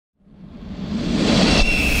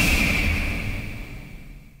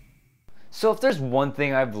So if there's one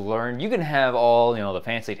thing I've learned, you can have all, the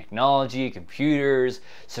fancy technology, computers,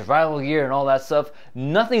 survival gear, and all that stuff.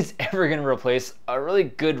 Nothing's ever gonna replace a really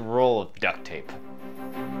good roll of duct tape.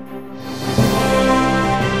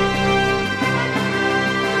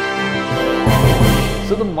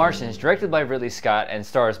 So The Martian is directed by Ridley Scott and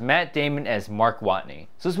stars Matt Damon as Mark Watney.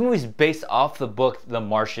 So this movie is based off the book The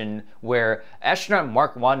Martian, where astronaut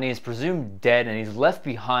Mark Watney is presumed dead and he's left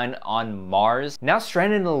behind on Mars. Now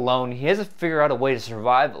stranded and alone, he has to figure out a way to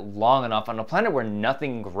survive long enough on a planet where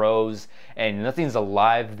nothing grows and nothing's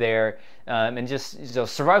alive there, and just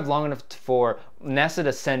survive long enough for NASA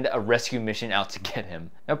to send a rescue mission out to get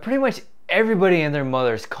him. Now pretty much everybody and their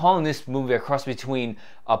mother is calling this movie a cross between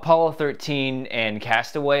Apollo 13 and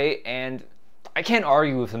Castaway, and I can't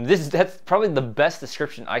argue with them. That's probably the best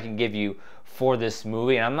description I can give you for this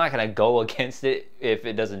movie, and I'm not gonna go against it if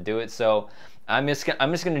it doesn't do it. So I'm just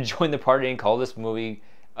gonna join the party and call this movie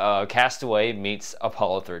Castaway meets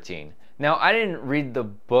Apollo 13. Now, I didn't read the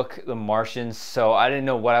book The Martian, so I didn't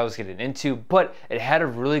know what I was getting into, but it had a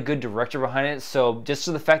really good director behind it. So just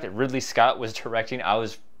for the fact that Ridley Scott was directing, I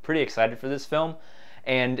was pretty excited for this film.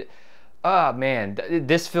 And man,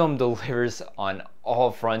 this film delivers on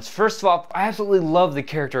all fronts. First of all, I absolutely love the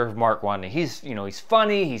character of Mark Watney. He's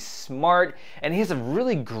funny, he's smart, and he has a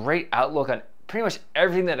really great outlook on pretty much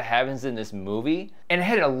everything that happens in this movie. And it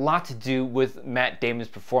had a lot to do with Matt Damon's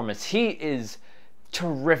performance. He is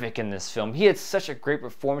terrific in this film. He had such a great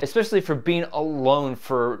performance, especially for being alone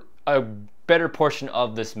for a better portion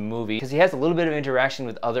of this movie, because he has a little bit of interaction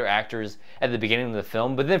with other actors at the beginning of the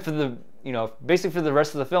film, but then for the basically for the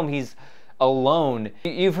rest of the film he's alone.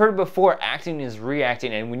 You've heard before, acting is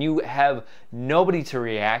reacting, and when you have nobody to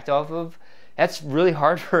react off of, that's really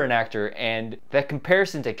hard for an actor. And that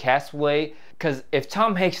comparison to Castaway, because if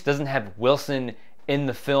Tom Hanks doesn't have Wilson in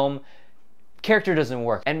the film, character doesn't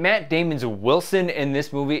work. And Matt Damon's Wilson in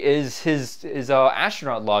this movie is his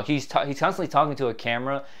astronaut log. He's constantly talking to a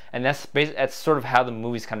camera, and that's sort of how the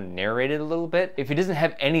movie's kind of narrated a little bit. If he doesn't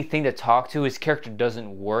have anything to talk to, his character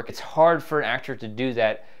doesn't work. It's hard for an actor to do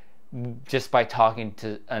that just by talking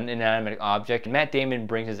to an inanimate object. And Matt Damon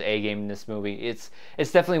brings his A game in this movie. It's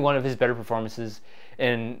definitely one of his better performances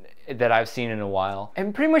that I've seen in a while.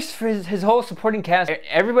 And pretty much for his whole supporting cast,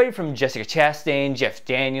 everybody from Jessica Chastain, Jeff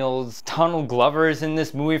Daniels, Donald Glover is in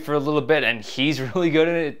this movie for a little bit, and he's really good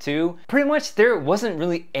at it too. Pretty much there wasn't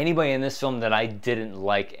really anybody in this film that I didn't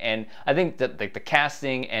like, and I think that the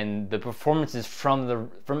casting and the performances from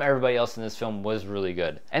everybody else in this film was really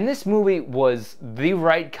good. And this movie was the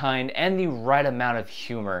right kind and the right amount of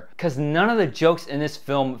humor, because none of the jokes in this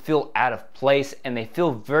film feel out of place, and they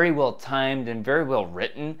feel very well timed and very well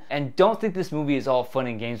written. And don't think this movie is all fun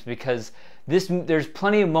and games, because there's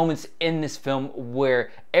plenty of moments in this film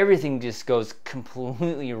where everything just goes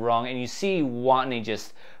completely wrong, and you see Watney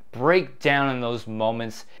just break down in those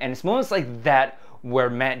moments. And it's moments like that where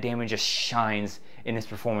Matt Damon just shines in his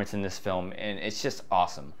performance in this film, and it's just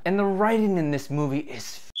awesome. And the writing in this movie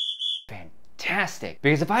is fantastic,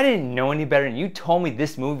 because if I didn't know any better and you told me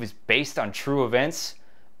this movie is based on true events,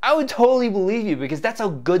 I would totally believe you, because that's how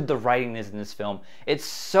good the writing is in this film. It's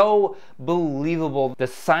so believable. The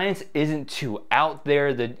science isn't too out there,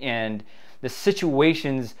 and the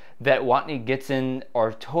situations that Watney gets in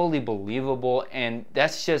are totally believable, and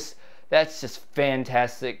that's just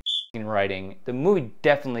fantastic writing. The movie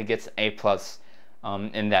definitely gets an A+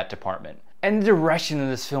 in that department. And the direction of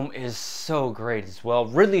this film is so great as well.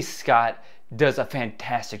 Ridley Scott does a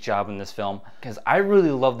fantastic job in this film, because I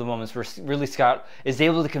really love the moments where Ridley Scott is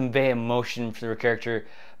able to convey emotion through a character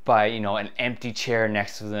by an empty chair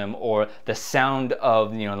next to them, or the sound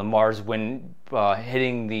of the Mars wind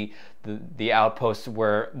hitting the outpost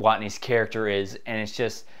where Watney's character is. And it's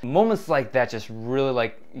just moments like that just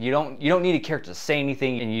really, you don't need a character to say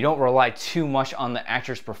anything, and you don't rely too much on the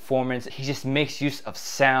actor's performance. He just makes use of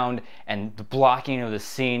sound and the blocking of the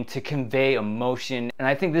scene to convey emotion. And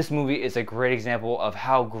I think this movie is a great example of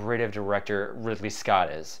how great of a director Ridley Scott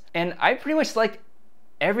is. And I pretty much like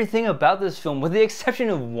everything about this film, with the exception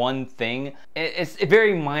of one thing. It's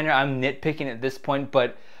very minor, I'm nitpicking at this point,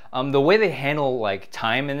 but the way they handle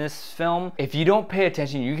time in this film, if you don't pay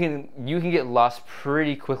attention, you can get lost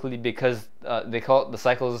pretty quickly, because they call it the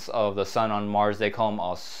cycles of the sun on Mars. They call them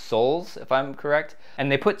all sols, if I'm correct.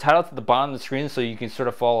 And they put titles at the bottom of the screen so you can sort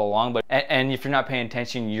of follow along. But and if you're not paying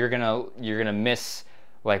attention, you're gonna miss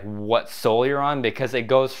what sol you're on, because it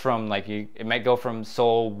goes from it might go from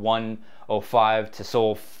sol 105 to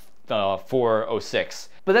sol 406.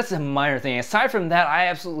 But that's a minor thing. Aside from that, I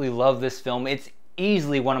absolutely love this film. It's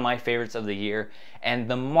easily one of my favorites of the year, and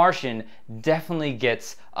The Martian definitely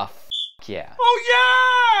gets a yeah. Oh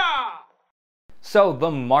yeah! So, The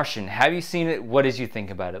Martian, have you seen it? What did you think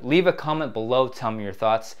about it? Leave a comment below, tell me your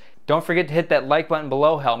thoughts. Don't forget to hit that like button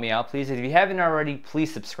below, help me out please. If you haven't already,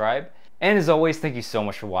 please subscribe. And as always, thank you so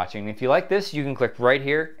much for watching. If you like this, you can click right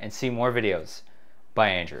here and see more videos. Bye,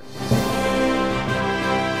 Andrew.